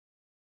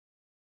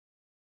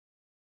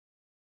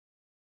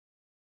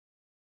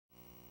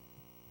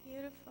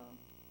beautiful.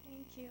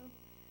 Thank you.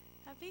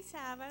 Happy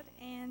Sabbath,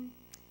 and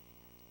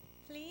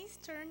please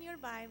turn your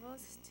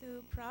Bibles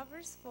to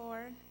Proverbs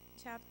 4,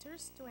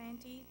 chapters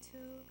 20 to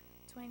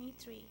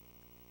 23.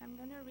 I'm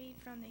going to read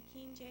from the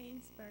King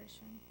James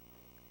Version.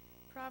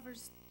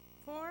 Proverbs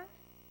 4,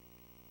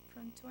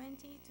 from 20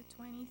 to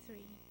 23.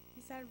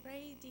 These are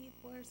very deep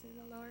words that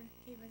the Lord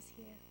gave us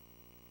here.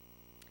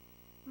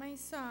 My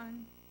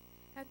son,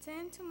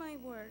 attend to my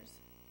words.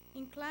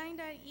 Incline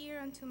thy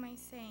ear unto my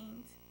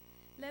sayings.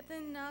 Let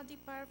them not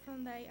depart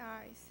from thy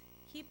eyes.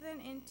 Keep them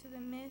into the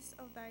midst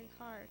of thy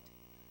heart.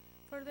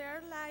 For they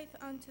are life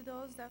unto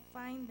those that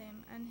find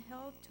them, and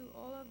health to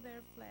all of their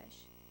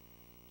flesh.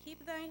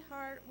 Keep thy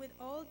heart with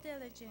all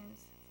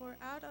diligence, for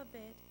out of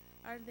it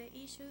are the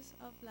issues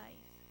of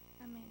life.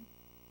 Amen.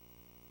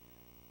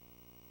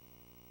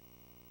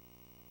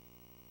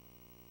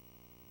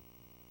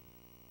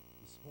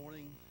 This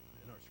morning,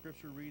 in our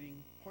scripture reading,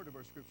 part of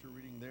our scripture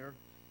reading there,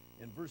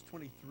 in verse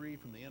 23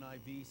 from the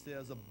NIV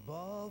says,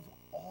 above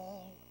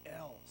all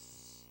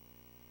else,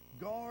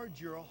 guard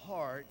your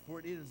heart, for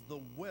it is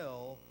the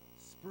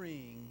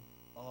wellspring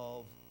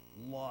of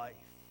life.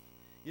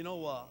 You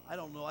know, I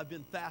don't know, I've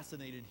been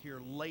fascinated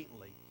here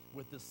lately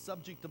with this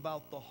subject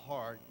about the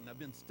heart, and I've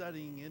been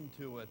studying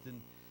into it, and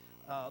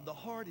the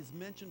heart is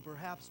mentioned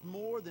perhaps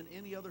more than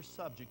any other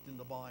subject in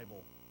the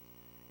Bible.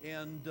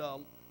 And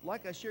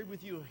like I shared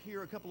with you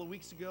here a couple of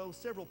weeks ago,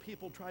 several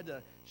people tried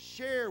to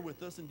share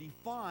with us and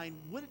define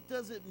what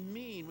does it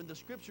mean when the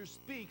Scripture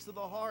speaks of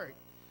the heart.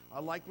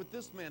 I like what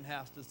this man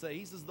has to say.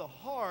 He says the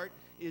heart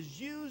is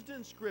used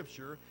in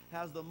Scripture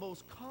as the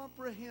most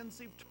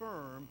comprehensive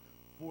term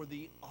for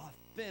the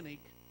authentic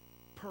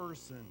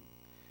person.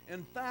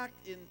 In fact,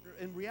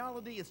 in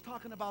reality, it's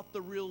talking about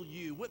the real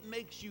you, what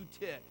makes you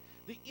tick,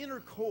 the inner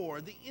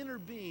core, the inner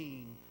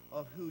being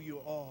of who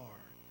you are.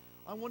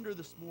 I wonder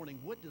this morning,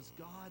 what does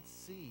God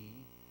see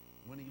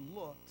when he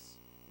looks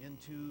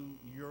into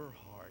your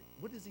heart?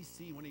 What does he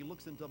see when he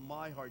looks into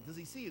my heart? Does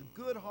he see a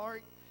good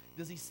heart?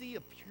 Does he see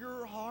a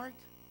pure heart?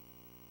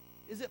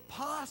 Is it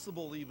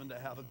possible even to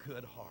have a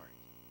good heart?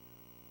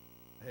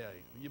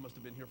 Hey, you must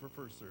have been here for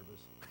first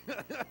service.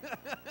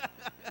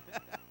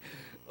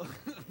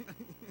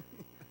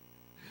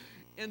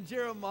 In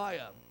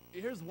Jeremiah,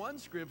 here's one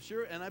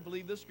scripture, and I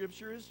believe this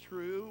scripture is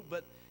true,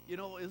 but you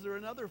know, is there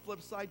another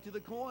flip side to the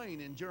coin?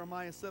 In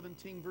Jeremiah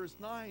 17, verse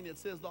 9, it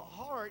says, the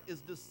heart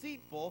is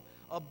deceitful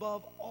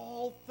above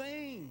all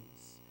things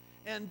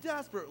and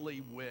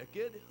desperately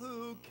wicked.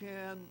 Who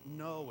can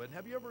know it?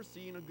 Have you ever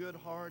seen a good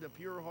heart, a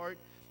pure heart?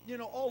 You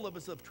know, all of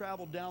us have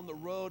traveled down the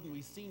road and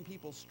we've seen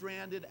people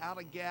stranded, out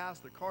of gas,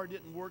 their car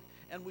didn't work,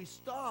 and we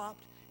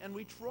stopped and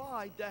we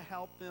tried to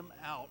help them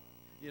out,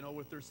 you know,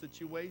 with their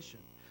situation.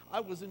 I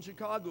was in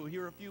Chicago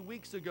here a few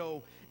weeks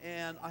ago,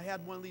 and I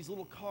had one of these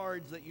little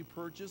cards that you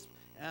purchase,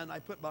 and I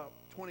put about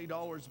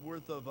 $20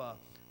 worth of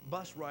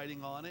bus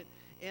riding on it,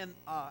 and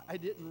I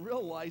didn't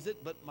realize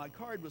it, but my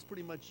card was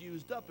pretty much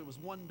used up. It was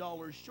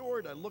 $1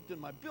 short. I looked in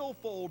my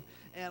billfold,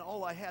 and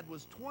all I had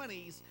was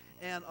 20s,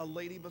 and a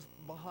lady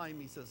behind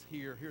me says,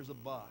 here's a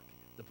buck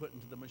to put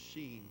into the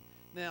machine.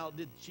 Now,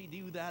 did she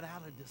do that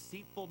out of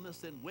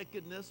deceitfulness and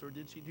wickedness, or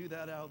did she do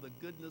that out of the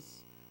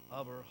goodness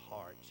of her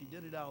heart? She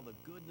did it out of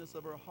the goodness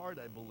of her heart,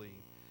 I believe.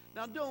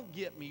 Now, don't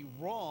get me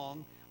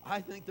wrong. I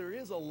think there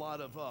is a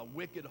lot of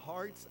wicked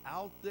hearts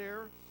out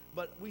there,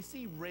 but we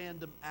see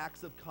random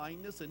acts of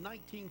kindness. In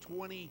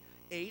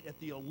 1928 at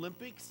the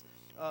Olympics,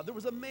 there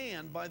was a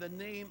man by the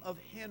name of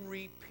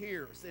Henry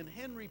Pierce, and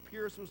Henry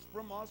Pierce was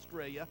from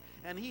Australia,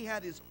 and he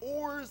had his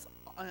oars,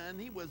 and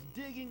he was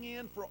digging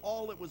in for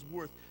all it was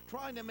worth,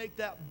 trying to make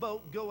that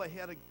boat go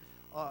ahead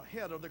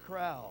of the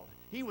crowd.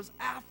 He was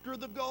after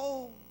the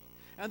gold.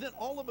 And then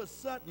all of a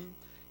sudden,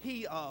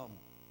 he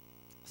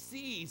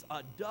sees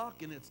a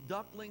duck and its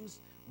ducklings,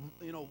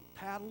 you know,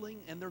 paddling,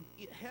 and they're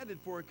headed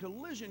for a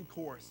collision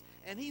course.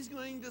 And he's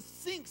going to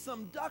sink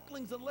some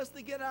ducklings unless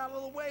they get out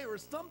of the way or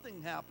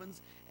something happens.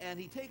 And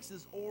he takes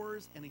his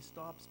oars and he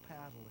stops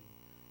paddling.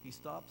 He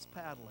stops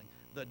paddling.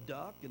 The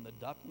duck and the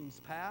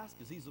ducklings pass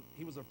because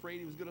he was afraid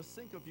he was going to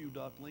sink a few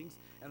ducklings.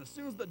 And as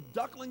soon as the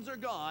ducklings are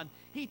gone,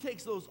 he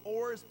takes those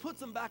oars,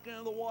 puts them back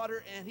into the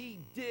water, and he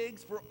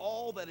digs for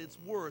all that it's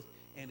worth,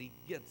 and he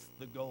gets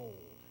the gold.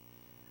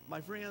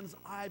 My friends,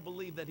 I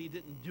believe that he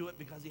didn't do it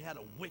because he had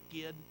a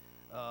wicked,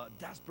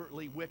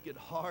 desperately wicked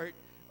heart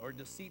or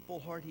deceitful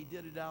heart. He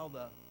did it out of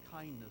the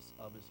kindness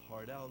of his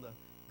heart, out of the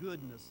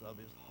goodness of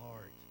his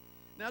heart.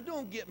 Now,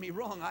 don't get me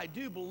wrong. I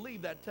do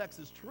believe that text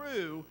is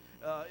true.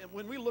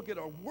 When we look at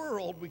our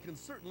world, we can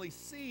certainly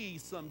see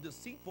some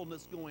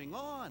deceitfulness going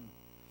on.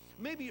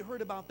 Maybe you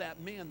heard about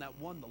that man that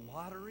won the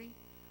lottery.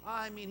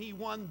 I mean, he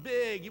won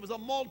big. He was a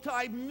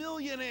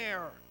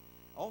multi-millionaire.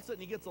 All of a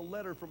sudden, he gets a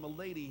letter from a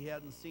lady he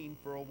hadn't seen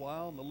for a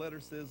while, and the letter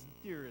says,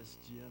 "Dearest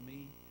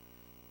Jimmy,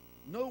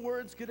 no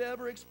words could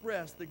ever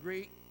express the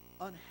great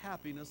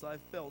unhappiness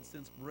I've felt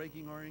since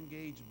breaking our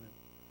engagement.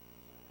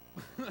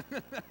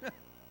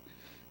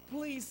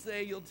 Please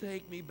say you'll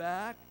take me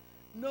back.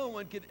 No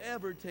one could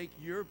ever take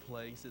your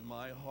place in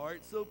my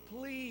heart, so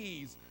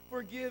please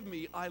forgive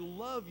me. I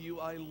love you,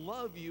 I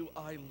love you,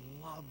 I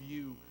love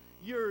you.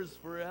 Yours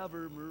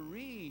forever,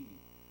 Marie.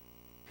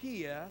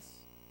 P.S.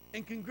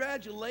 And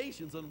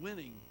congratulations on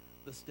winning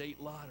the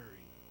state lottery.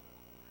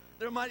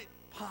 There might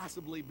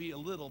possibly be a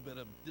little bit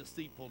of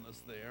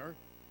deceitfulness there.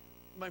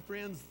 My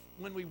friends,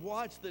 when we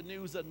watch the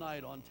news at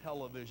night on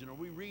television or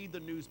we read the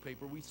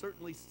newspaper, we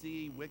certainly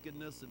see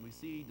wickedness and we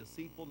see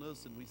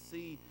deceitfulness and we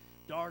see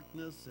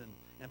darkness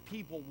and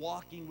people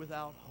walking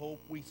without hope.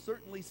 We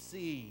certainly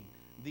see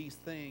these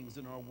things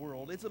in our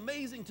world. It's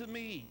amazing to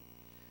me.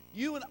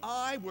 You and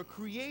I were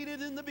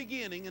created in the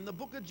beginning, in the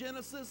book of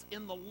Genesis,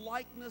 in the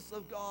likeness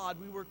of God.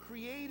 We were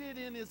created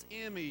in His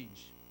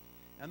image.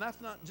 And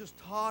that's not just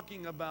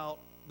talking about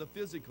the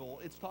physical.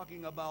 It's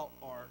talking about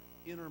our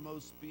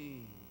innermost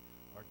being,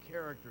 our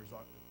characters,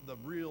 the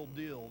real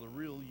deal, the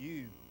real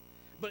you.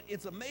 But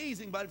it's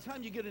amazing, by the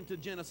time you get into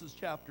Genesis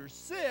chapter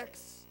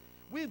 6,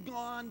 we've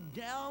gone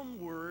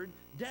downward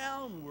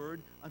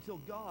until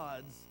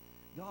God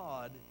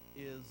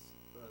is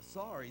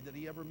sorry that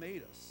He ever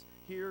made us.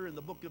 Here in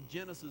the book of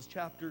Genesis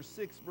chapter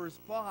 6 verse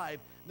 5,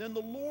 then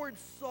the Lord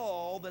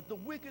saw that the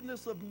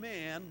wickedness of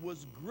man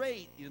was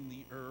great in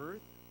the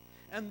earth,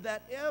 and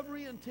that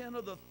every intent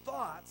of the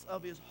thoughts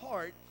of his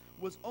heart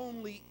was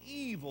only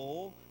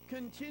evil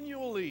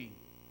continually.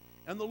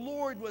 And the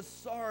Lord was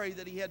sorry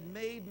that He had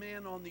made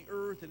man on the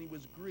earth, and He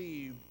was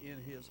grieved in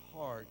His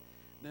heart.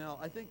 Now,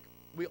 I think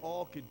we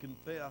all could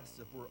confess,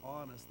 if we're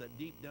honest, that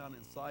deep down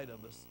inside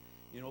of us,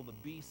 the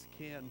beast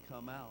can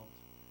come out.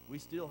 We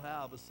still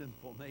have a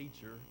sinful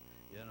nature.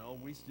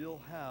 We still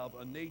have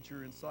a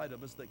nature inside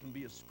of us that can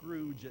be a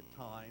Scrooge at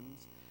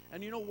times.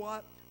 And you know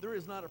what? There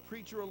is not a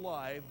preacher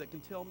alive that can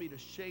tell me to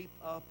shape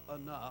up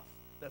enough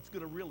that's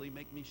going to really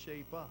make me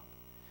shape up.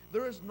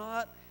 There is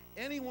not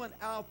anyone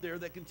out there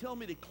that can tell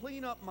me to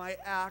clean up my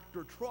act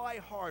or try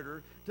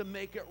harder to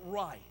make it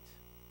right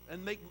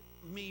and make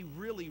me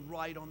really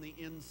right on the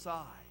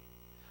inside.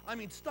 I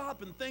mean,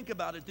 stop and think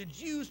about it. The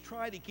Jews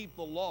try to keep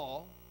the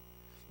law.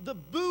 The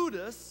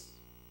Buddhists,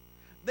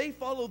 they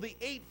follow the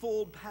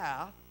eightfold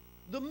path.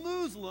 The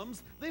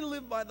Muslims, they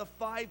live by the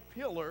 5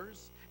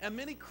 pillars. And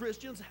many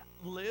Christians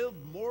live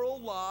moral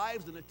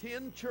lives and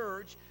attend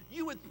church.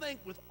 You would think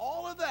with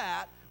all of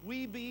that,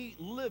 we'd be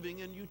living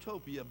in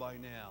utopia by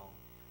now,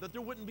 that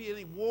there wouldn't be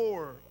any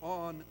war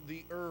on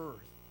the earth.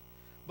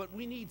 But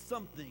we need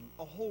something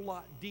a whole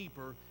lot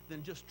deeper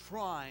than just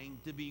trying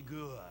to be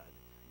good.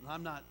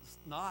 I'm not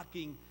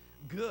knocking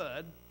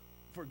good,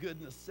 for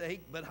goodness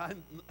sake, but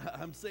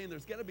I'm saying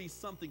there's got to be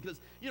something, because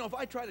if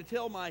I try to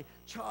tell my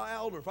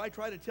child, or if I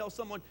try to tell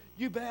someone,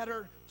 you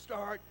better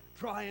start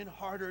trying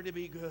harder to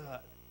be good,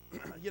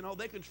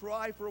 they can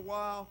try for a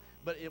while,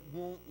 but it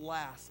won't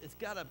last. It's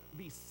got to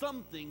be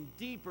something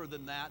deeper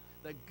than that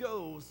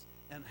goes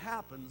and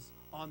happens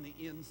on the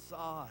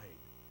inside.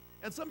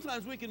 And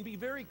sometimes we can be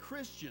very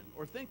Christian,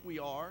 or think we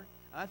are,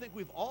 and I think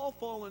we've all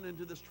fallen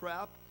into this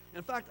trap.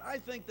 In fact, I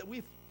think that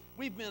we've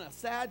been a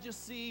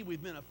Sadducee,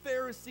 we've been a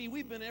Pharisee,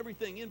 we've been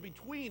everything in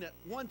between at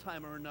one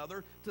time or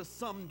another to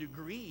some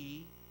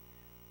degree.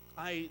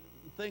 I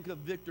think of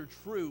Victor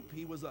Troop.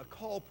 He was a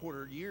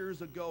colporteur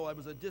years ago. I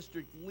was a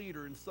district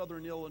leader in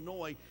southern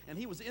Illinois, and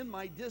he was in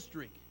my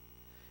district.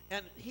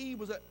 And he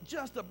was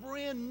just a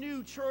brand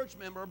new church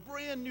member, a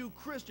brand new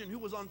Christian who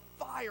was on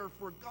fire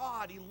for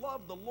God. He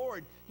loved the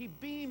Lord. He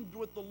beamed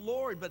with the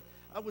Lord. But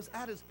I was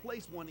at his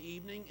place one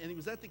evening, and he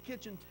was at the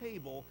kitchen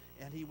table,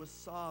 and he was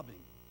sobbing.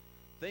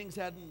 Things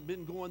hadn't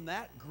been going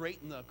that great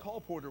in the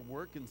colporteur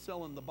work and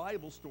selling the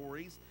Bible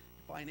stories.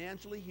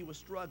 Financially, he was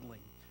struggling.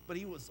 But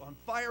he was on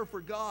fire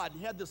for God.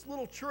 He had this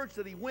little church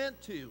that he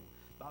went to,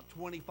 about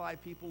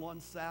 25 people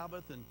on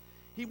Sabbath. And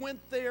he went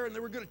there, and they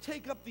were going to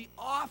take up the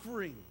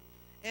offering.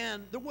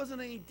 And there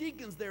wasn't any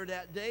deacons there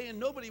that day, and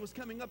nobody was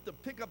coming up to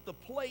pick up the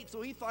plate.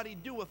 So he thought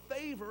he'd do a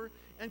favor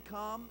and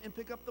come and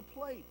pick up the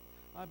plate.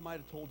 I might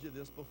have told you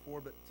this before,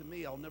 but to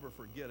me, I'll never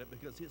forget it,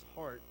 because his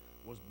heart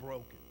was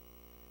broken.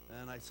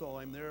 And I saw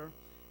him there.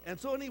 And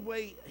so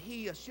anyway,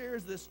 he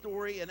shares this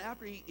story, and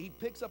after he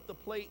picks up the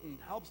plate and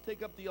helps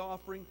take up the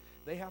offering,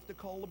 they have to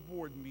call a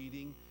board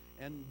meeting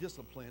and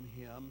discipline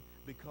him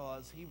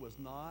because he was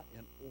not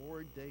an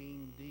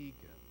ordained deacon.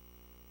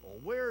 Well,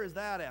 where is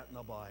that at in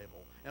the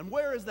Bible? And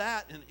where is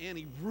that in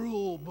any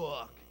rule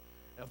book?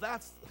 If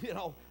that's,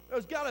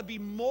 there's got to be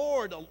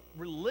more to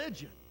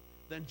religion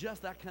than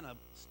just that kind of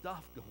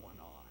stuff going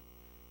on.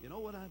 You know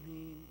what I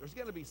mean? There's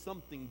got to be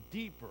something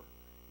deeper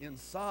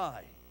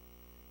inside.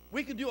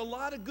 We can do a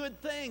lot of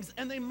good things,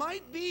 and they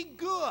might be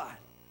good,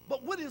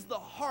 but what is the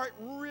heart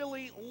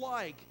really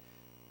like?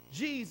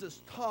 Jesus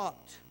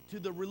talked to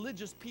the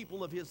religious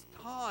people of his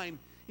time.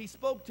 He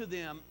spoke to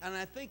them, and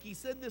I think he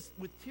said this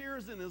with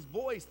tears in his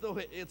voice, though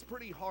it's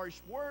pretty harsh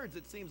words,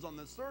 it seems, on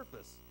the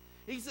surface.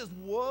 He says,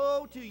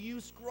 "Woe to you,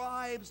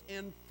 scribes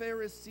and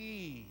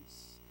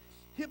Pharisees,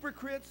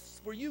 hypocrites,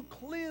 for you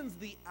cleanse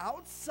the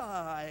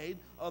outside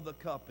of the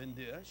cup and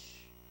dish,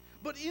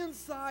 but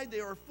inside they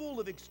are full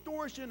of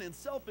extortion and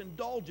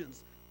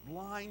self-indulgence.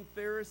 Blind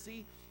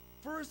Pharisee,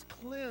 First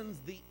cleanse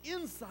the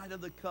inside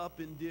of the cup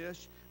and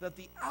dish, that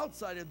the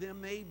outside of them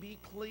may be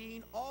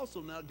clean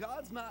also. Now,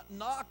 God's not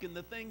knocking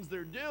the things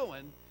they're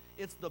doing.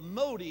 It's the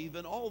motive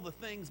and all the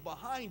things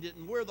behind it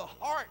and where the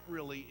heart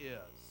really is.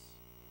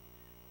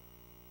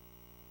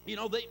 You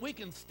know, we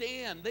can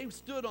stand. They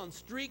stood on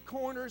street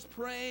corners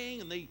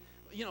praying, and they,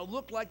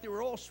 looked like they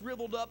were all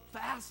shriveled up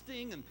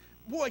fasting. And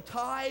boy,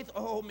 tithe.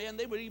 Oh, man,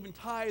 they would even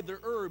tithe their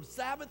herbs.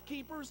 Sabbath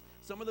keepers,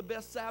 some of the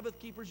best Sabbath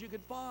keepers you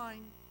could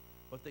find.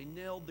 But they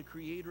nailed the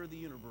creator of the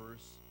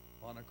universe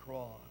on a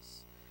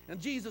cross.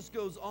 And Jesus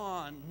goes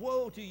on,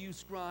 "Woe to you,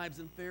 scribes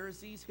and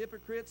Pharisees,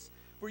 hypocrites,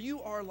 for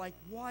you are like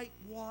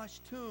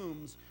whitewashed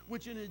tombs,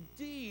 which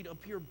indeed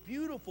appear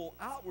beautiful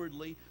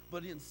outwardly,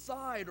 but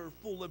inside are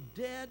full of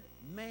dead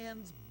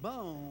man's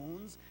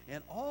bones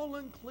and all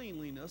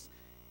uncleanliness.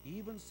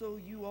 Even so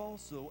you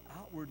also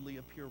outwardly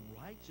appear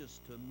righteous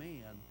to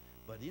man,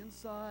 but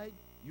inside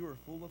you are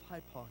full of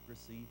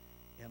hypocrisy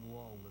and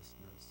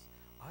lawlessness."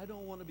 I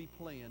don't want to be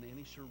playing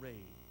any charade.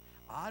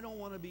 I don't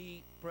want to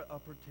be a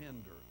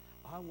pretender.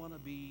 I want to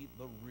be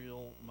the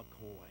real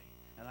McCoy.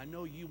 And I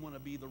know you want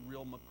to be the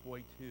real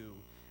McCoy too.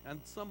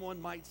 And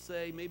someone might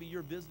say, maybe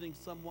you're visiting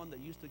someone that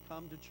used to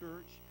come to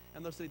church,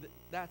 and they'll say,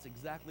 that's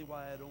exactly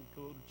why I don't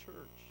go to church.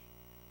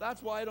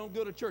 That's why I don't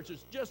go to church.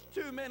 There's just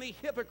too many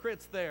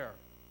hypocrites there.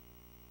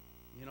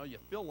 You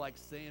feel like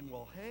saying,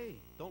 well, hey,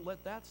 don't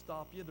let that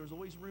stop you. There's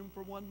always room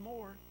for one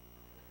more.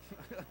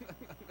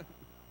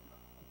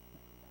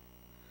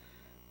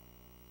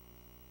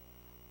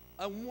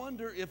 I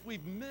wonder if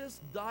we've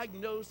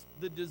misdiagnosed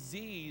the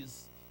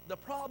disease. The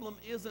problem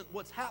isn't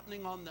what's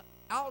happening on the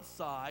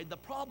outside. The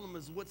problem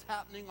is what's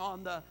happening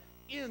on the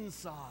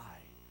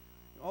inside.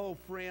 Oh,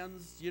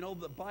 friends,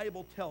 the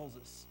Bible tells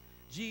us,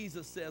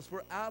 Jesus says,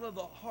 "For out of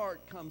the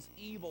heart comes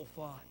evil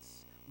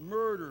thoughts,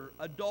 murder,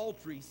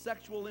 adultery,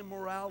 sexual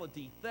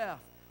immorality,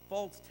 theft,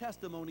 false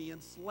testimony,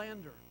 and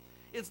slander."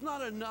 It's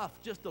not enough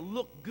just to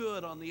look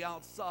good on the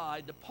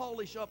outside, to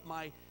polish up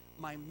my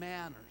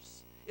manners.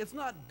 It's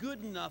not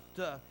good enough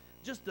to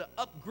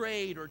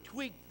upgrade or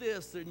tweak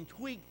this and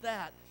tweak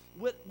that.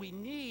 What we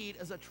need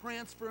is a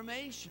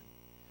transformation.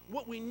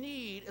 What we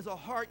need is a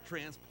heart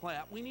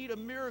transplant. We need a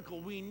miracle.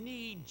 We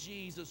need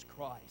Jesus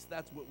Christ.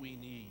 That's what we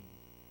need.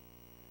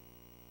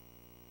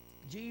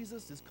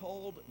 Jesus is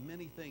called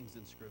many things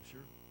in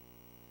Scripture,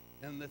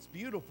 and that's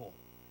beautiful.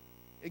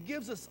 It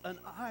gives us an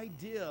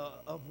idea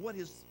of what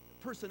his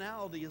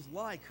personality is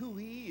like, who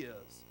he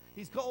is.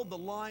 He's called the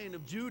Lion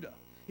of Judah.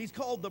 He's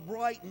called the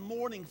bright and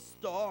morning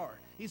star.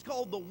 He's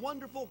called the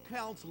Wonderful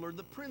Counselor,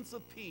 the Prince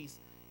of Peace.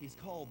 He's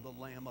called the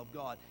Lamb of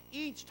God.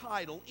 Each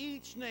title,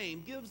 each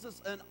name gives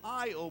us an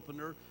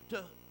eye-opener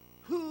to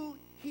who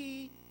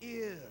he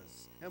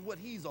is and what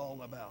he's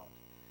all about.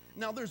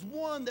 Now, there's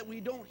one that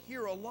we don't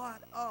hear a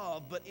lot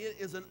of, but it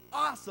is an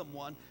awesome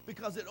one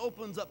because it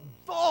opens up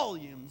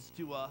volumes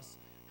to us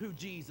who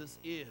Jesus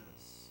is.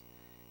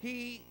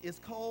 He is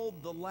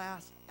called the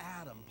last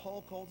Adam.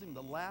 Paul calls him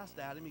the last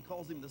Adam. He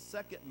calls him the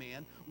second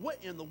man.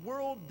 What in the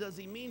world does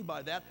he mean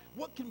by that?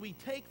 What can we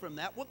take from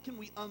that? What can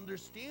we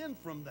understand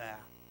from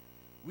that?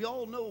 We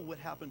all know what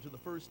happened to the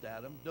first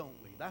Adam, don't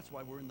we? That's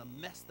why we're in the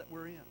mess that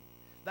we're in.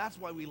 That's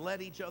why we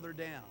let each other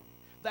down.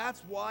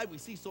 That's why we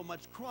see so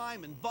much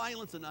crime and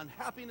violence and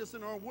unhappiness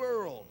in our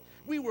world.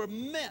 We were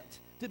meant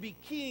to be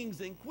kings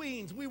and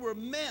queens. We were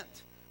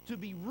meant to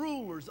be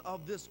rulers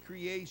of this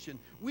creation.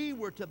 We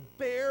were to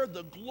bear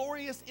the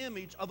glorious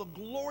image of a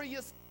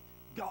glorious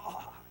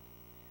God.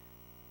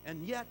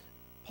 And yet,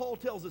 Paul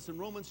tells us in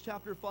Romans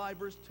chapter 5,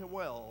 verse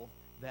 12,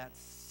 that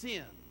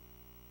sin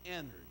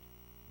entered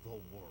the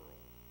world.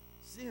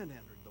 Sin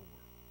entered the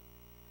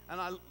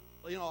world.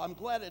 And I'm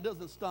glad it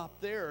doesn't stop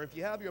there. If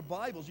you have your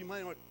Bibles, you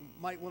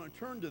might want to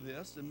turn to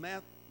this in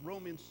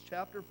Romans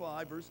chapter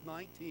 5, verse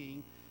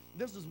 19.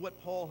 This is what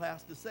Paul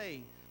has to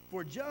say.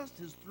 "For just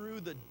as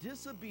through the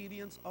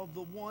disobedience of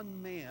the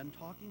one man,"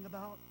 talking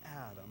about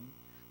Adam,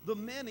 "the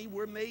many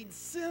were made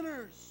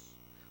sinners,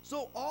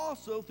 so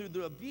also through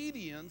the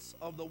obedience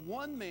of the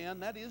one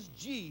man," that is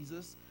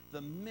Jesus,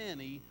 "the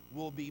many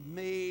will be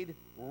made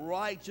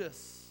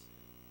righteous."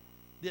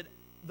 Did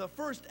the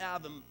first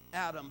Adam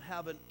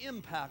have an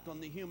impact on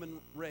the human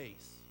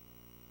race?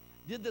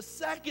 Did the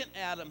second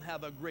Adam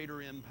have a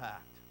greater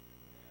impact?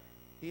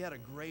 He had a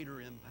greater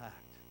impact.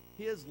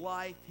 His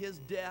life, his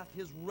death,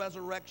 his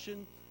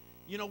resurrection.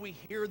 We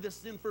hear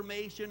this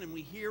information and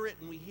we hear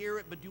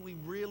it, but do we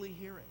really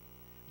hear it?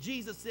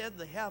 Jesus said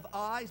they have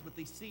eyes, but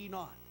they see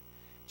not.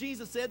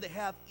 Jesus said they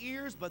have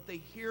ears, but they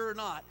hear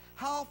not.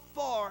 How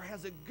far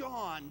has it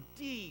gone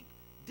deep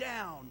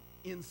down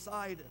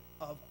inside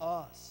of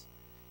us?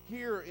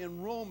 Here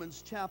in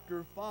Romans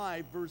chapter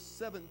 5, verse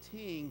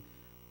 17,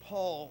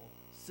 Paul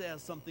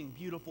says something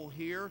beautiful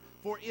here.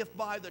 "For if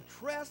by the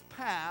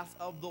trespass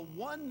of the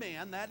one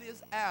man," that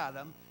is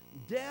Adam,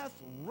 "death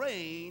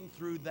reigned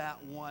through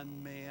that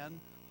one man."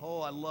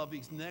 Oh, I love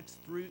these next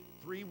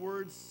three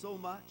words so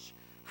much.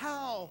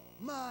 "How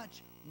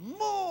much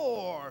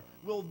more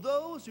will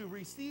those who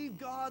receive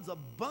God's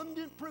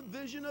abundant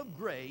provision of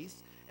grace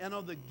and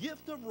of the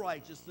gift of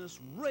righteousness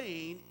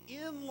reign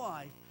in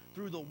life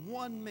through the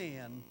one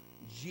man,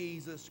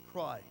 Jesus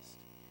Christ.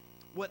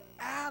 What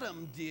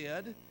Adam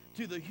did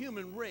to the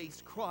human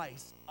race,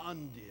 Christ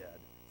undid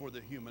for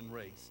the human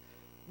race.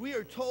 We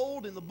are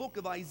told in the book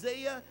of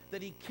Isaiah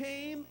that he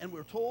came, and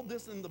we're told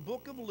this in the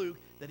book of Luke,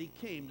 that he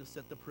came to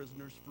set the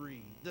prisoners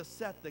free, to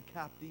set the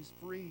captives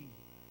free.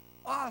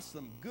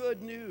 Awesome,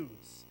 good news.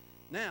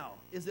 Now,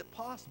 is it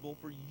possible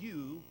for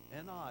you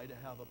and I to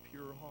have a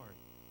pure heart,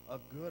 a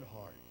good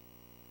heart?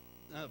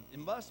 It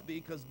must be,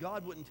 because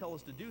God wouldn't tell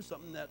us to do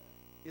something that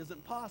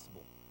isn't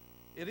possible.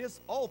 It is,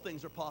 all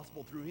things are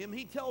possible through him.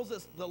 He tells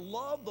us to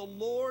love the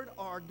Lord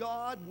our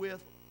God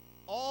with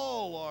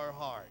all our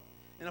heart.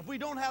 And if we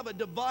don't have a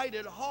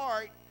divided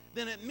heart,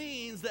 then it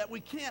means that we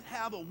can't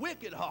have a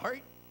wicked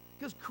heart.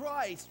 Because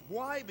Christ,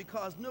 why?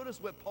 Because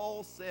notice what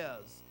Paul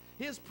says.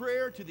 His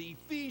prayer to the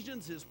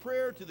Ephesians, his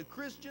prayer to the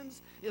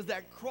Christians, is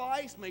that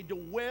Christ may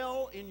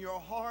dwell in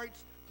your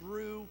hearts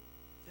through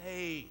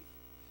faith.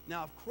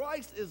 Now, if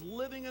Christ is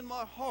living in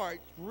my heart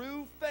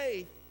through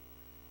faith,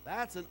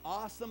 that's an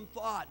awesome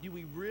thought. Do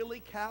we really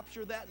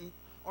capture that, and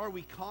are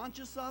we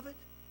conscious of it?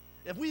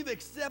 If we've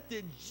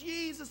accepted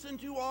Jesus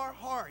into our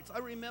hearts, I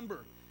remember,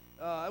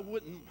 I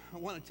wouldn't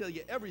want to tell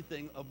you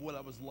everything of what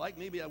I was like.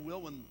 Maybe I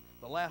will when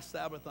the last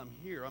Sabbath I'm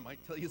here. I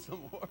might tell you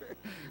some more.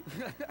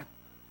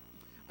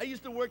 I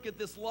used to work at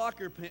this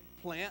locker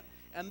plant,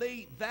 and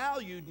they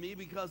valued me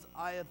because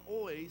I have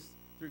always,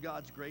 through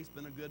God's grace,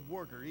 been a good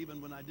worker.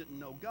 Even when I didn't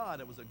know God,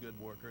 I was a good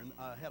worker, and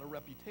I had a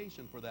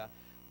reputation for that.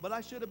 But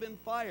I should have been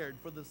fired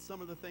for some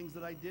of the things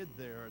that I did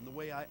there and the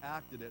way I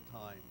acted at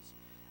times.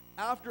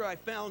 After I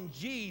found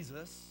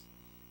Jesus,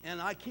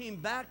 and I came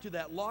back to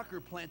that locker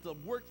plant to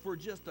work for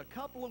just a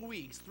couple of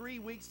weeks, 3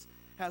 weeks,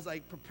 as I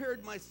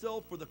prepared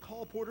myself for the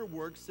call porter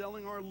work,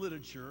 selling our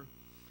literature,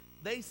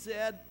 they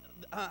said,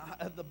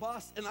 the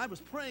boss, and I was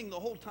praying the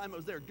whole time I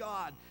was there,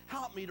 God,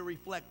 help me to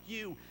reflect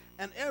you.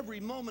 And every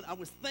moment I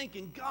was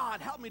thinking,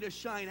 God, help me to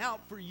shine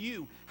out for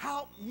you.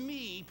 Help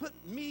me, put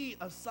me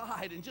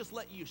aside and just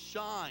let you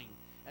shine.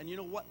 And you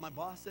know what my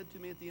boss said to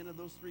me at the end of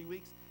those 3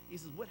 weeks? He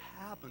says, what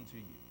happened to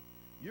you?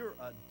 You're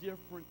a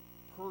different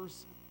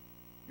person.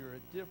 You're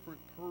a different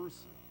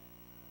person.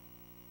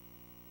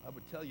 I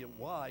would tell you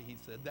why he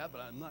said that, but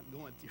I'm not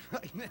going to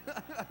right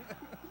now.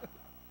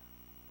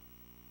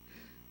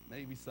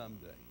 Maybe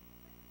someday.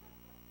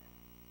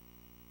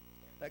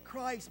 That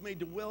Christ may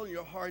dwell in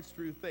your hearts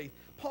through faith.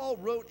 Paul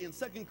wrote in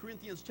 2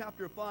 Corinthians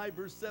chapter 5,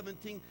 verse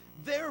 17,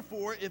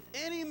 therefore, if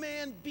any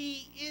man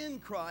be in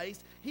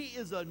Christ, he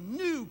is a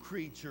new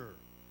creature.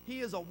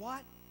 He is a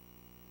what?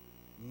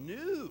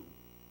 New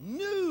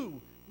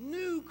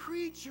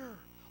creature.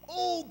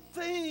 Old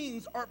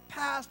things are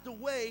passed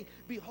away.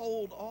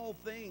 Behold, all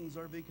things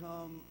are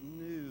become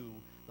new.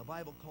 The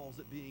Bible calls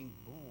it being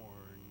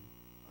born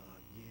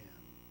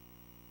again.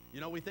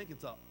 You know, we think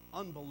it's an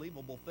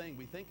unbelievable thing.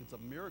 We think it's a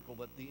miracle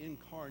that the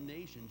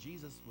incarnation,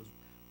 Jesus was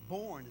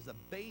born as a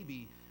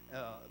baby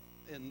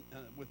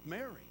with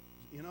Mary.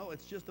 You know,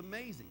 it's just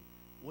amazing.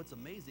 What's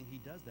amazing, he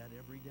does that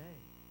every day.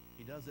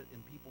 He does it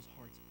in people's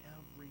hearts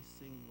every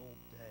single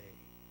day.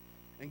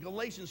 In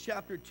Galatians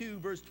chapter 2,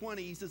 verse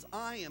 20, he says,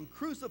 I am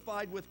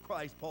crucified with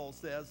Christ, Paul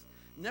says.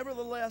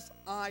 Nevertheless,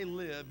 I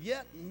live.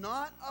 Yet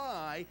not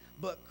I,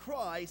 but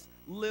Christ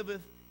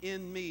liveth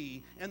in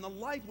me. And the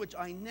life which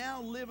I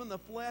now live in the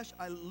flesh,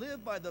 I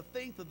live by the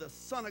faith of the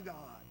Son of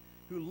God,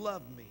 who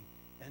loved me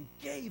and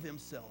gave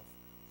himself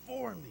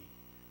for me.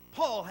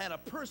 Paul had a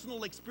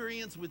personal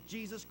experience with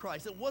Jesus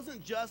Christ. It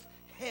wasn't just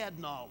head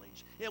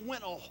knowledge. It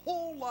went a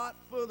whole lot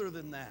further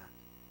than that.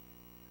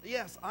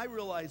 Yes, I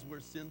realize we're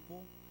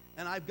sinful.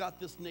 And I've got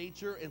this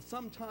nature, and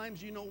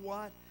sometimes, you know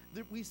what?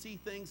 We see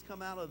things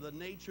come out of the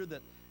nature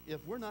that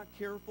if we're not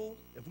careful,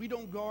 if we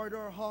don't guard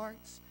our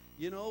hearts,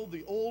 you know,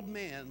 the old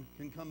man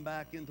can come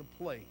back into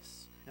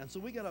place. And so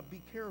we got to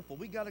be careful.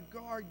 We got to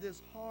guard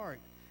this heart.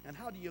 And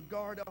how do you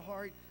guard a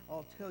heart?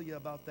 I'll tell you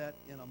about that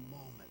in a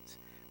moment.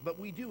 But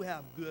we do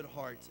have good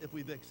hearts if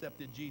we've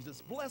accepted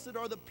Jesus. Blessed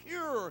are the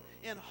pure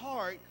in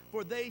heart,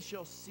 for they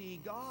shall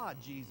see God,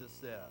 Jesus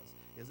says.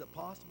 Is it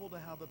possible to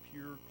have a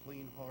pure,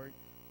 clean heart?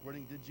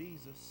 According to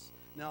Jesus.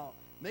 Now,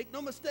 make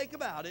no mistake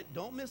about it.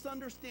 Don't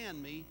misunderstand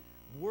me.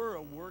 We're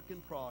a work in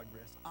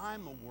progress.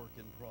 I'm a work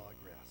in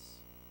progress.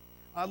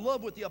 I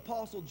love what the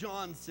Apostle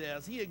John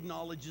says. He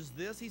acknowledges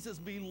this. He says,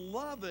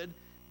 beloved,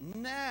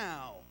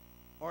 now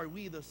are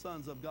we the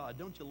sons of God.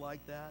 Don't you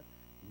like that?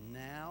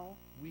 Now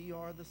we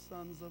are the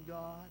sons of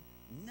God.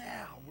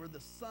 Now we're the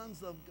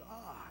sons of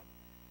God.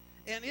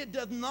 And it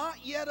does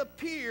not yet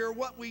appear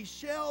what we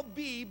shall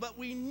be, but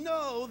we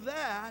know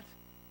that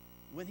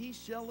when he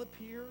shall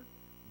appear,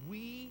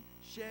 we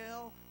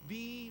shall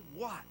be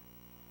what?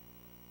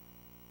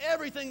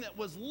 Everything that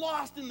was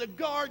lost in the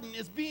garden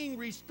is being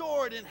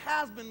restored and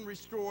has been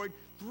restored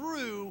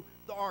through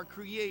our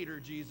Creator,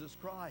 Jesus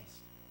Christ.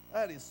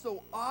 That is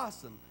so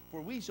awesome, for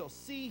we shall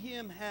see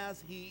him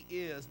as he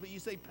is. But you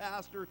say,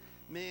 Pastor,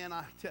 man,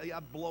 I tell you,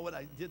 I blow it.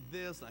 I did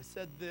this, and I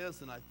said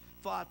this, and I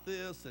thought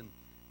this. And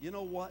you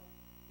know what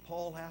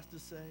Paul has to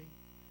say?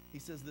 He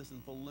says this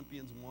in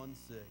Philippians 1:6.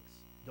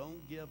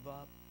 Don't give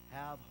up.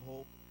 Have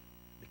hope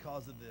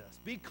because of this.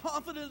 Be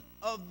confident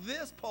of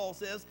this, Paul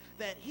says,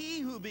 that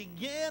he who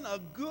began a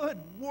good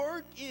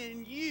work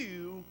in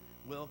you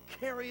will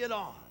carry it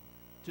on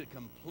to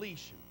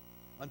completion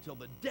until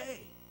the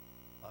day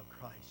of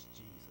Christ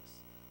Jesus.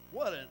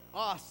 What an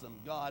awesome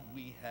God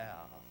we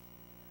have.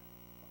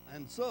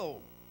 And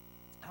so,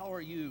 how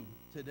are you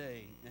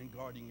today in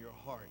guarding your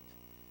heart?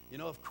 You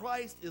know, if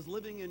Christ is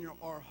living in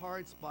our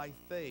hearts by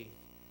faith,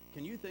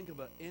 can you think of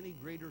any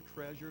greater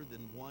treasure than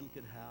one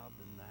could have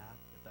than that,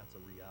 if that's a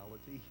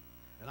reality?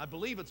 And I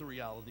believe it's a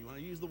reality. When I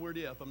use the word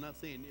if, I'm not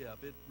saying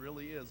if. It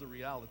really is a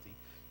reality.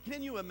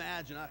 Can you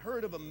imagine? I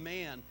heard of a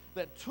man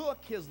that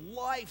took his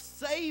life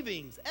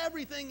savings,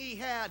 everything he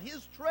had,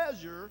 his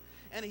treasure,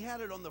 and he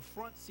had it on the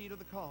front seat of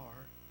the car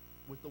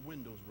with the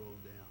windows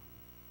rolled down.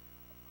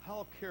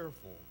 How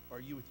careful are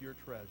you with your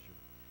treasure?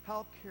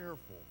 How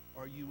careful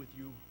are you with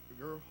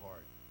your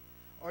heart?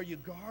 Are you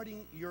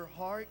guarding your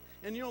heart?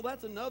 And you know,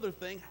 that's another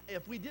thing.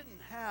 If we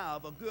didn't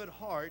have a good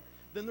heart,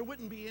 then there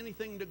wouldn't be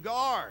anything to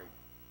guard.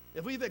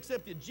 If we've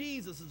accepted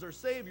Jesus as our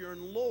Savior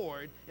and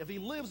Lord, if He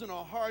lives in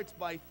our hearts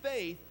by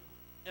faith,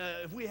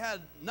 if we had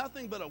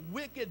nothing but a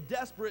wicked,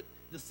 desperate,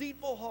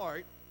 deceitful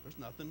heart, there's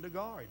nothing to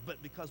guard.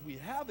 But because we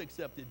have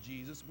accepted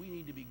Jesus, we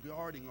need to be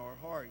guarding our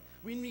heart.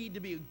 We need to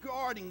be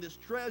guarding this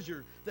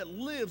treasure that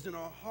lives in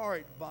our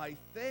heart by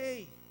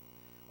faith.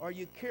 Are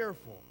you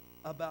careful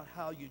about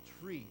how you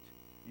treat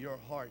your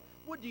heart?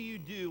 What do you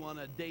do on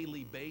a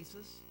daily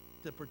basis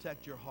to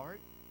protect your heart?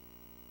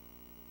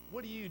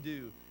 What do you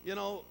do? You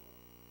know,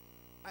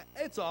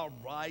 it's all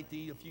right to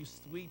eat a few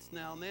sweets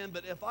now and then,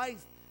 but if I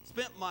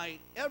spent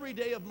every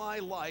day of my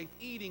life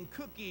eating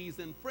cookies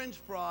and French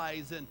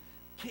fries and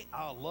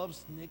I love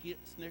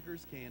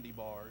Snickers candy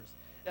bars.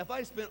 If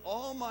I spent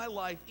all my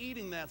life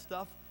eating that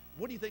stuff,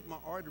 what do you think my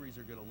arteries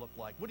are going to look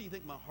like? What do you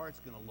think my heart's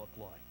going to look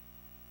like?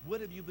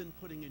 What have you been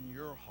putting in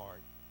your heart?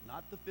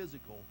 Not the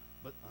physical,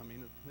 but I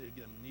mean,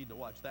 again, need to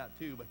watch that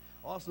too, but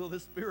also the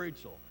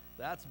spiritual.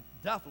 That's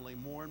definitely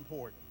more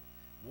important.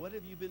 What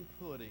have you been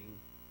putting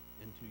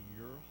into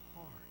your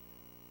heart?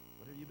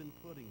 What have you been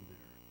putting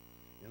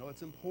there? You know,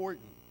 it's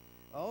important.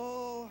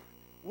 Oh,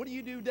 what do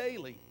you do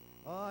daily?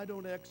 Oh, I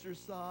don't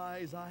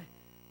exercise.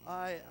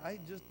 I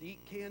just eat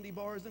candy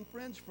bars and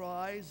French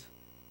fries.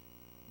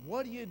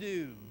 What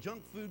do?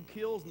 Junk food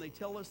kills, and they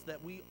tell us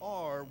that we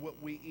are what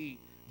we eat.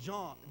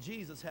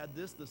 Jesus had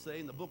this to say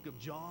in the book of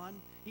John.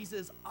 He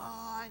says,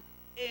 I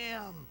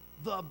am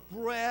the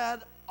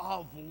bread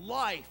of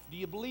life. Do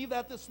you believe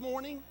that this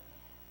morning?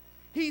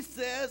 He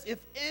says, if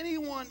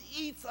anyone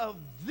eats of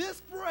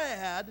this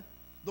bread,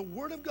 the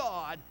Word of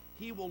God,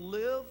 he will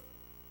live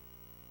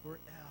forever.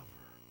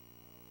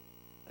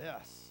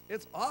 Yes,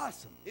 it's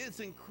awesome. It's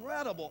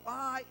incredible.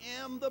 I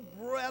am the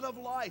bread of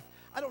life.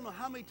 I don't know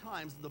how many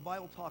times the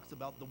Bible talks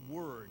about the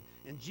Word,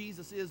 and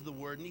Jesus is the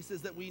Word, and He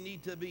says that we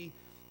need to be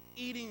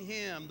eating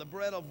Him, the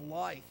bread of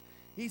life.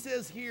 He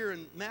says here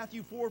in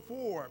Matthew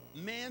 4:4,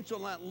 man shall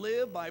not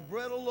live by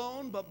bread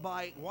alone, but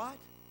by what?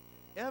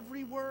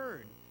 Every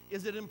word.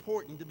 Is it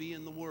important to be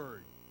in the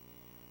Word?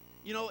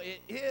 You know,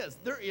 it is.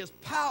 There is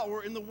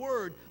power in the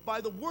Word.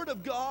 By the Word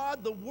of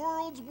God, the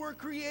worlds were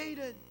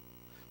created.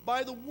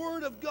 By the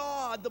Word of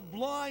God, the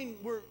blind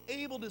were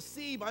able to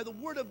see. By the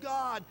Word of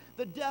God,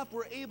 the deaf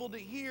were able to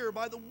hear.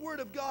 By the Word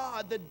of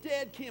God, the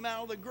dead came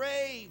out of the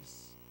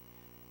graves.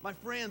 My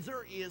friends,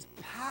 there is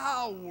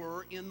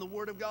power in the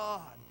Word of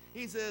God.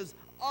 He says,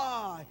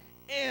 I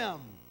am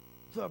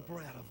the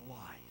bread of life.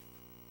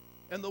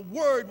 And the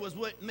Word was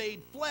what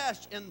made flesh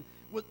and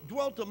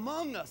dwelt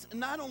among us. And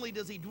not only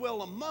does He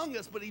dwell among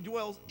us, but He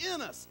dwells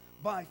in us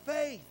by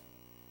faith.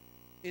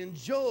 In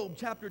Job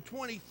chapter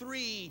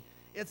 23,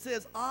 it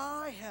says,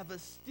 I have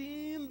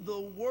esteemed the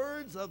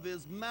words of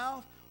His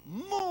mouth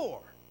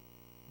more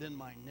than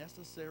my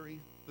necessary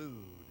food.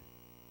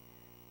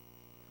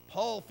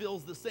 Paul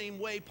feels the same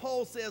way.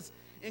 Paul says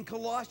in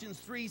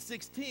Colossians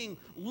 3:16,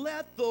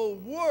 let the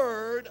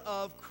word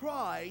of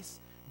Christ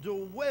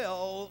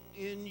dwell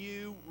in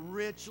you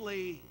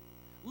richly.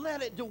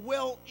 Let it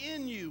dwell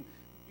in you.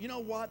 You know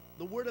what?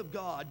 The Word of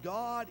God.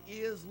 God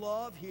is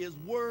love. His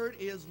Word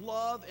is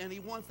love, and He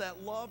wants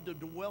that love to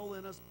dwell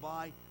in us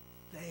by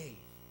faith.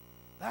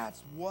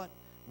 That's what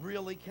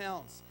really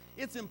counts.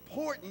 It's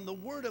important, the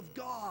Word of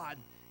God.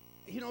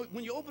 You know,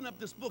 when you open up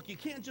this book, you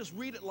can't just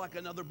read it like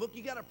another book.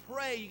 You got to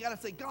pray. You got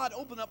to say, God,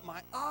 open up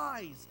my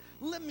eyes.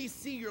 Let me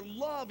see your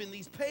love in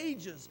these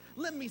pages.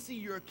 Let me see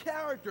your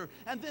character.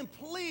 And then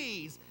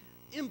please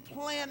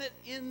implant it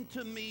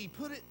into me.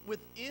 Put it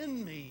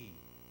within me.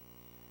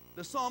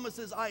 The psalmist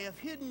says, I have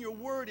hidden your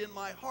word in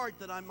my heart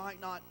that I might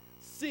not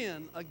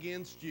sin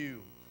against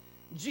you.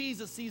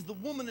 Jesus sees the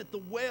woman at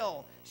the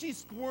well. She's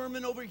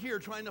squirming over here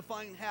trying to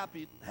find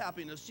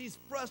happiness. She's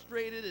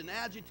frustrated and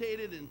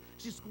agitated, and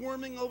she's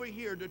squirming over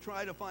here to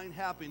try to find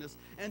happiness.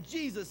 And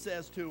Jesus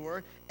says to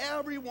her,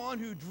 everyone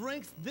who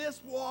drinks this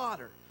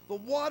water, the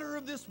water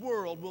of this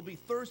world, will be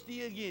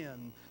thirsty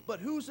again. But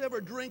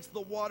whosoever drinks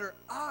the water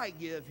I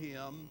give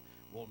him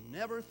will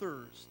never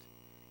thirst.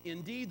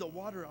 Indeed, the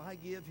water I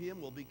give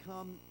him will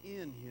become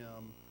in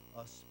him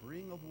a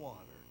spring of water,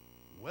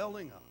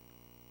 welling up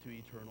to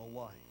eternal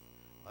life.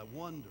 I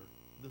wonder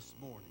this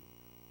morning,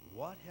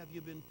 what have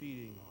you been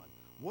feeding on?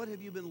 What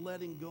have you been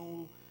letting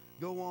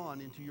go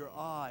on into your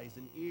eyes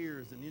and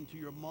ears and into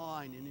your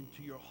mind and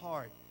into your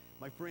heart?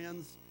 My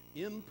friends,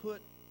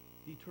 input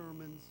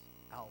determines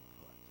output.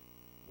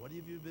 What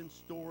have you been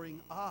storing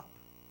up?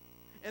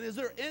 And is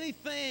there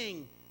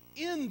anything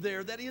in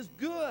there that is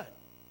good?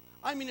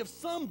 I mean, if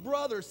some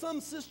brother,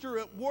 some sister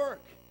at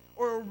work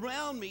or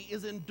around me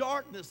is in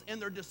darkness and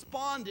they're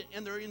despondent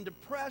and they're in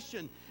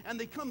depression and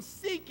they come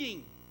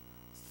seeking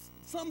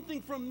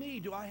something from me,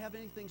 do I have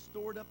anything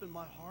stored up in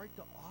my heart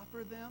to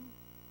offer them?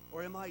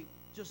 Or am I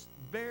just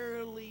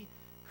barely,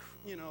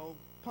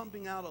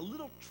 pumping out a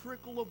little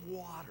trickle of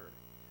water?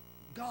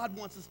 God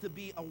wants us to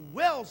be a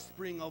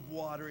wellspring of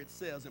water, it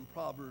says in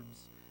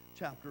Proverbs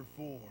chapter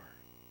 4.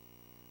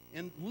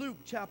 In Luke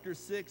chapter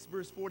 6,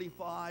 verse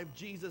 45,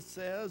 Jesus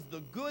says, the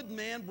good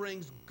man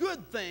brings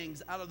good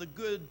things out of the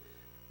good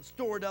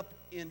stored up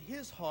in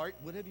his heart.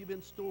 What have you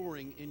been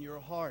storing in your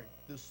heart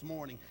this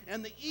morning?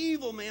 And the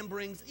evil man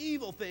brings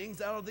evil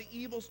things out of the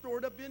evil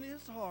stored up in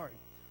his heart.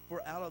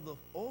 For out of the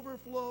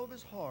overflow of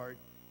his heart,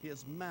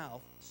 his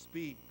mouth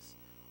speaks.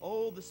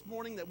 Oh, this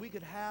morning that we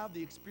could have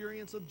the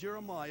experience of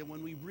Jeremiah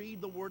when we read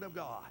the Word of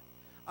God.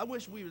 I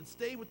wish we would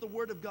stay with the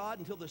Word of God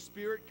until the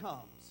Spirit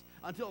comes,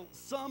 until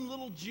some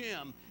little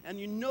gem, and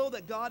you know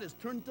that God has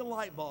turned the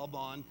light bulb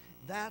on.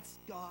 That's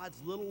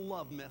God's little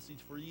love message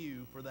for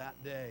you for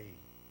that day.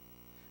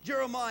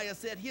 Jeremiah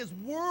said, his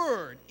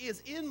word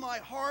is in my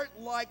heart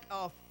like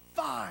a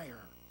fire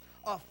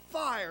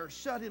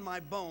shut in my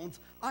bones.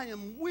 I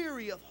am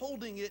weary of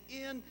holding it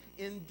in.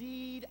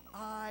 Indeed,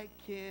 I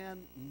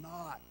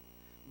cannot.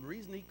 The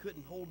reason he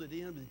couldn't hold it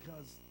in was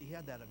because he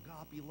had that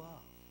agape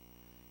love.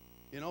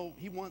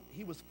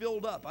 He was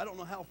filled up. I don't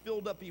know how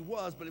filled up he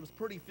was, but it was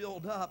pretty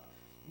filled up.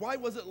 Why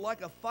was it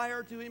like a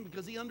fire to him?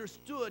 Because he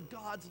understood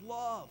God's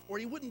love, or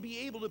he wouldn't be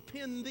able to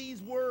pen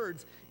these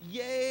words.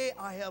 Yea,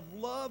 I have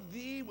loved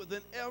thee with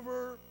an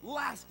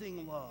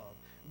everlasting love.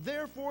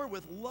 Therefore,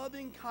 with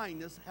loving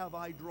kindness have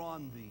I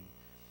drawn thee.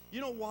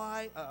 You know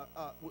why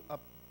a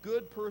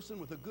good person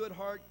with a good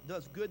heart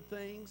does good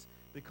things?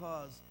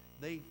 Because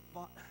the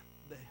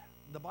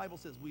Bible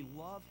says we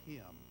love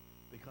him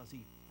because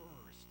he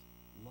first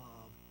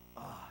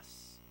loved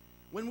us.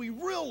 When we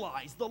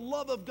realize the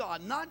love of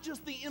God, not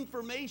just the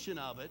information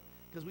of it,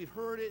 because we've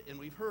heard it and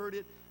we've heard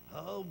it.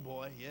 Oh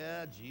boy,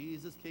 yeah,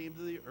 Jesus came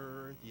to the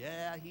earth.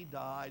 Yeah, he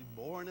died,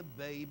 born a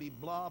baby,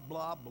 blah,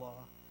 blah,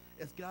 blah.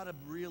 It's got to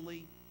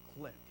really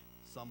click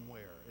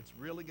somewhere. It's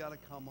really got to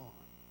come on.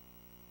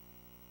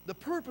 The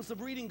purpose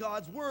of reading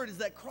God's word is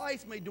that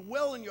Christ may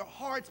dwell in your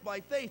hearts by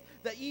faith,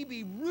 that ye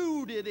be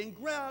rooted and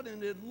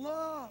grounded in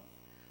love.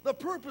 The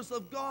purpose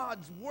of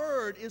God's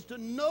word is to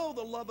know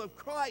the love of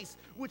Christ,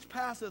 which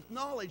passeth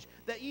knowledge,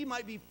 that ye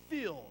might be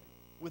filled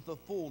with the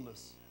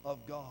fullness of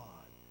God.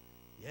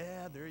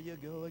 Yeah, there you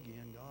go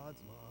again.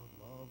 God's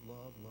love, love,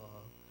 love,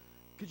 love.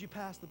 Could you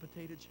pass the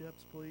potato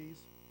chips, please?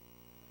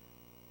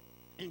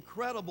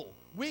 Incredible.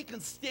 We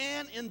can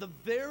stand in the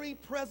very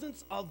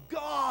presence of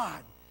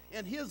God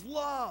and his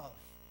love,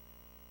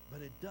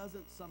 but it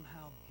doesn't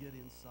somehow get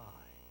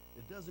inside.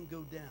 It doesn't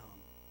go down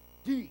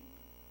deep.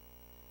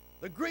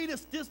 The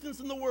greatest distance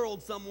in the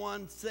world,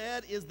 someone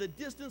said, is the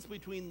distance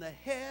between the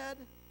head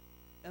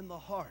and the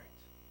heart.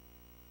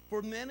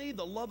 For many,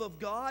 the love of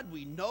God,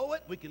 we know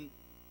it. We can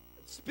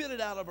spit it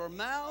out of our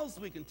mouths.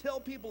 We can tell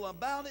people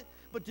about it.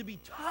 But to be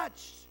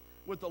touched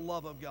with the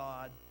love of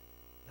God,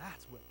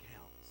 that's what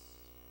counts.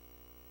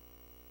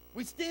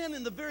 We stand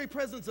in the very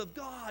presence of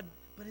God,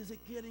 but is it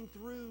getting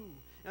through?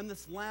 And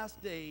this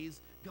last days,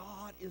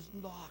 God is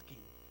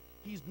knocking.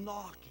 He's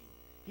knocking.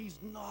 He's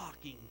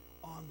knocking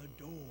on the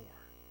door.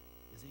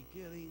 Is he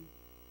getting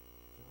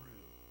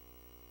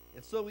through?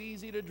 It's so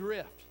easy to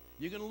drift.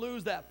 You're going to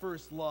lose that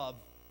first love.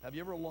 Have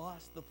you ever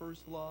lost the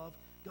first love?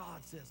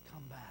 God says,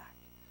 come back.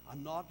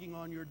 I'm knocking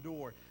on your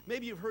door.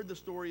 Maybe you've heard the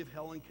story of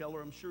Helen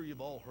Keller. I'm sure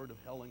you've all heard of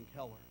Helen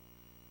Keller.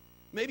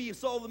 Maybe you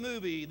saw the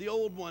movie, the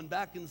old one,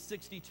 back in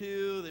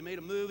 '62. They made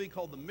a movie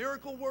called The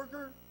Miracle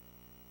Worker.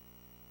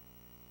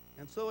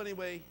 And so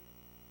anyway,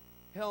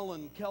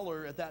 Helen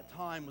Keller at that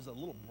time was a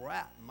little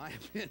brat, in my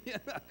opinion.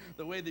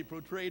 The way they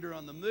portrayed her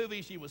on the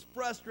movie, she was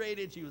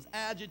frustrated, she was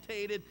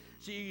agitated,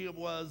 she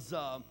was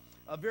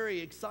a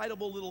very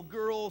excitable little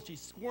girl. She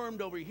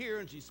squirmed over here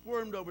and she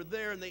squirmed over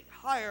there, and they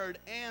hired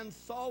Anne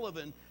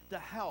Sullivan to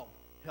help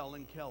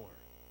Helen Keller.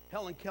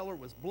 Helen Keller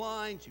was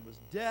blind, she was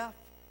deaf,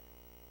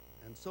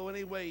 and so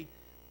anyway,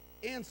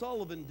 Anne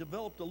Sullivan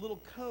developed a little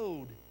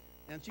code,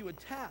 and she would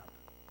tap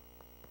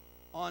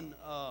on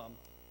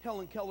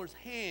Helen Keller's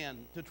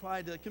hand to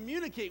try to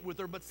communicate with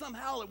her, but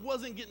somehow it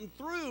wasn't getting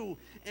through,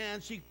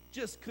 and she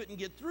just couldn't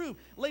get through.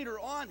 Later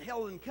on,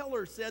 Helen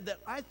Keller said that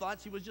I thought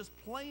she was just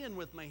playing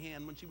with my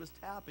hand when she was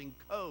tapping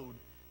code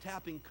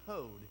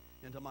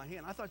into my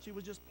hand. I thought she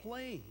was just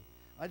playing.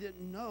 I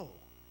didn't know.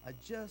 I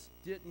just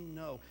didn't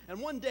know. And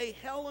one day,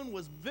 Helen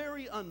was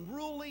very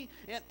unruly,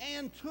 and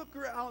Ann took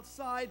her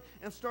outside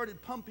and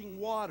started pumping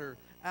water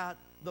at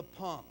the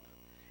pump.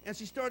 And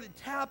she started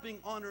tapping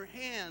on her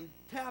hand,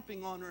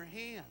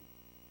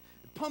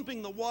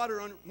 pumping the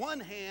water on one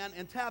hand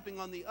and tapping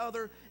on the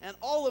other, and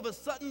all of a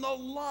sudden the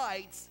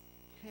lights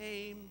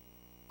came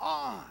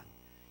on.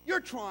 You're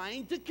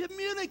trying to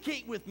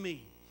communicate with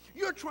me.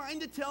 You're trying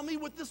to tell me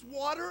what this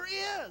water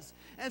is.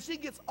 And she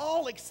gets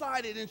all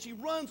excited, and she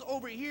runs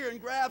over here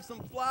and grabs some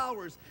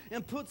flowers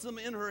and puts them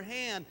in her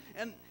hand.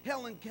 And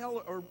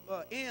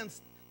Ann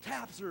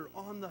taps her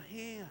on the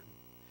hand.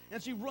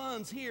 And she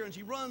runs here and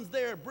she runs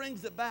there,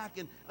 brings it back,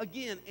 and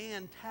again,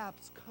 Ann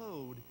taps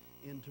code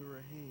into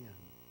her hand.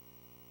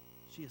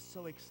 She is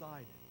so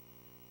excited.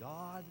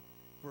 God,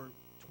 for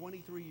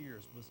 23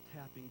 years, was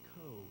tapping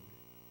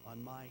code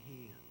on my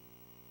hand.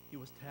 He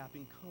was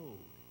tapping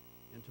code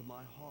into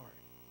my heart.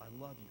 I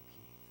love you,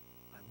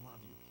 Keith. I love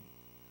you,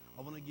 Keith.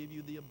 I want to give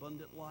you the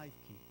abundant life,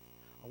 Keith.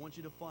 I want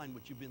you to find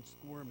what you've been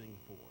squirming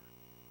for.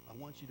 I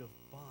want you to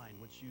find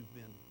what you've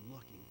been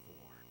looking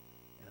for.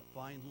 And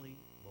finally,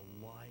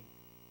 the light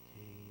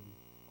came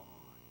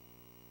on.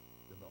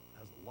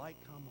 Has the light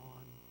come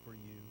on for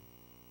you?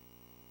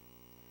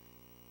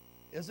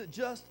 Is it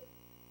just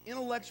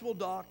intellectual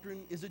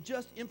doctrine? Is it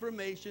just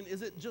information?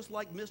 Is it just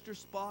like Mr.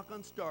 Spock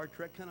on Star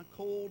Trek, kind of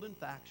cold and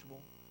factual?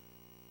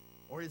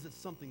 Or is it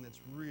something that's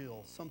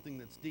real, something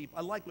that's deep?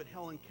 I like what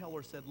Helen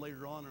Keller said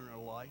later on in her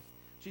life.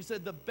 She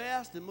said, the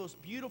best and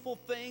most beautiful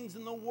things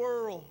in the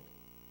world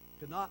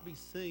could not be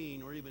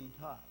seen or even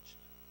touched.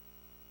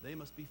 They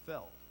must be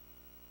felt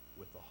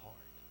with the heart.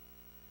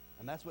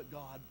 And that's what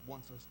God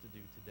wants us to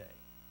do today.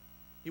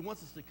 He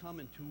wants us to come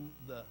into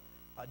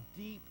a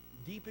deep,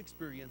 deep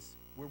experience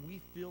where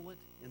we feel it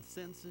and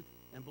sense it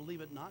and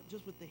believe it, not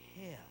just with the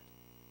head,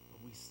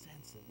 but we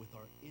sense it with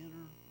our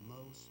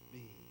innermost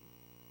being.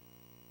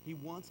 He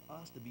wants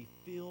us to be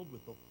filled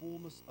with the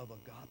fullness of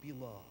agape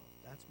love.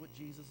 That's what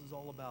Jesus is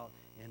all about.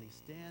 And he's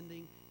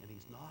standing and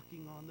he's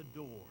knocking on the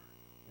door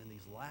in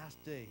these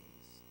last days.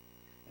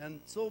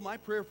 And so my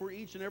prayer for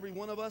each and every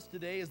one of us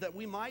today is that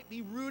we might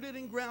be rooted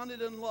and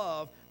grounded in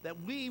love,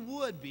 that we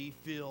would be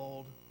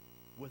filled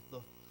with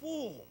the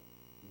fullness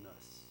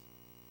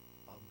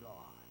of God.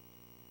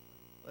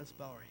 Let's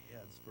bow our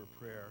heads for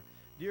prayer.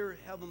 Dear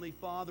Heavenly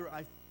Father,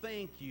 I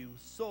thank you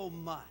so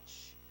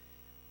much.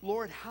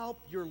 Lord,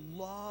 help your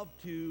love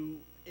to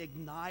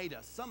ignite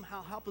us.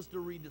 Somehow help us to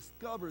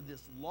rediscover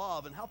this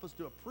love and help us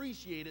to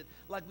appreciate it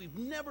like we've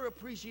never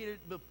appreciated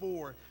it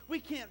before. We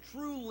can't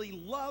truly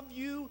love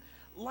you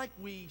like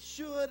we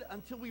should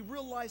until we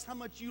realize how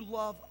much you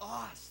love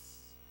us.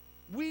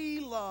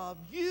 We love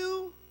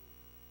you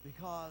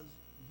because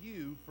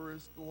you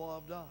first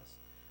loved us.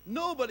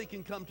 Nobody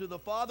can come to the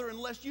Father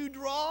unless you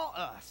draw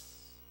us.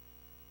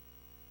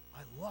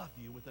 I love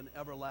you with an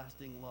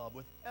everlasting love.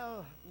 With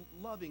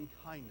loving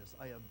kindness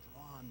I have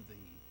drawn thee.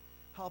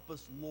 Help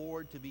us,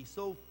 Lord, to be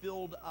so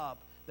filled up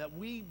that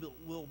we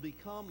will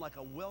become like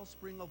a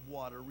wellspring of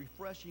water,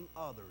 refreshing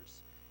others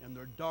in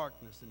their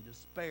darkness and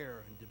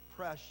despair and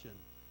depression.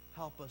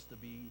 Help us to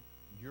be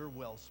your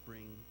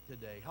wellspring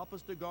today. Help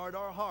us to guard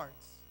our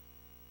hearts.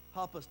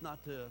 Help us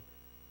not to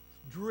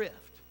drift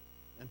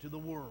into the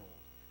world.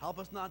 Help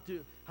us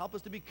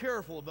to be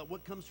careful about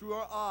what comes through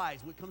our eyes,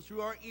 what comes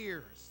through our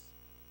ears.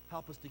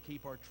 Help us to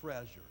keep our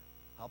treasure.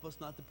 Help us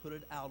not to put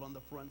it out on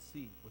the front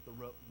seat with the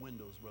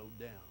windows rolled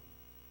down.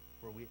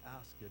 For we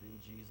ask it in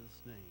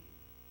Jesus' name.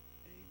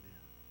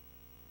 Amen.